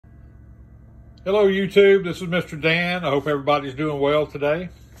Hello YouTube, this is Mr. Dan. I hope everybody's doing well today.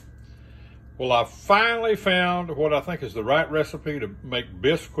 Well, I finally found what I think is the right recipe to make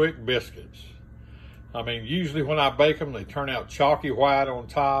Bisquick biscuits. I mean, usually when I bake them, they turn out chalky white on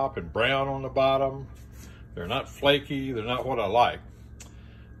top and brown on the bottom. They're not flaky, they're not what I like.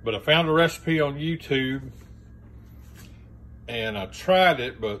 But I found a recipe on YouTube and I tried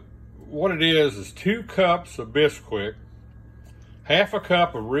it, but what it is 2 cups of Bisquick, half a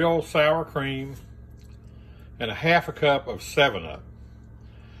cup of real sour cream, and a half a cup of 7-Up.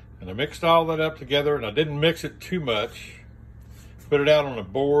 And I mixed all that up together, and I didn't mix it too much. Put it out on a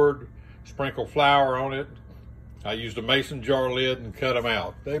board, sprinkle flour on it. I used a mason jar lid and cut them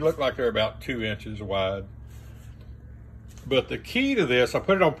out. They look like they're about 2 inches wide. But the key to this, I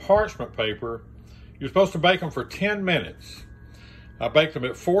put it on parchment paper. You're supposed to bake them for 10 minutes. I baked them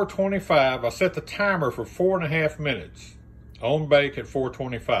at 425. I set the timer for 4.5 minutes. On bake at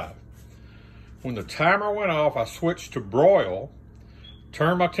 425. When the timer went off, I switched to broil,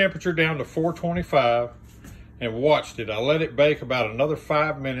 turned my temperature down to 425, and watched it. I let it bake about another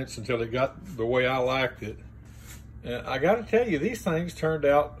 5 minutes until it got the way I liked it. And I gotta tell you, these things turned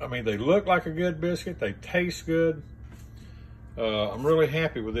out, I mean, they look like a good biscuit, they taste good. I'm really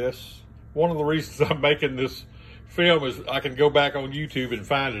happy with this. One of the reasons I'm making this film is I can go back on YouTube and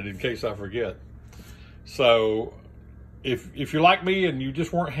find it in case I forget. So, if you're like me and you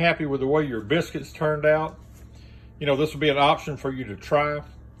just weren't happy with the way your biscuits turned out, you know, this would be an option for you to try.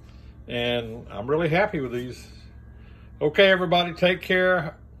 And I'm really happy with these. Okay, everybody, take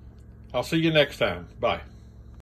care. I'll see you next time. Bye.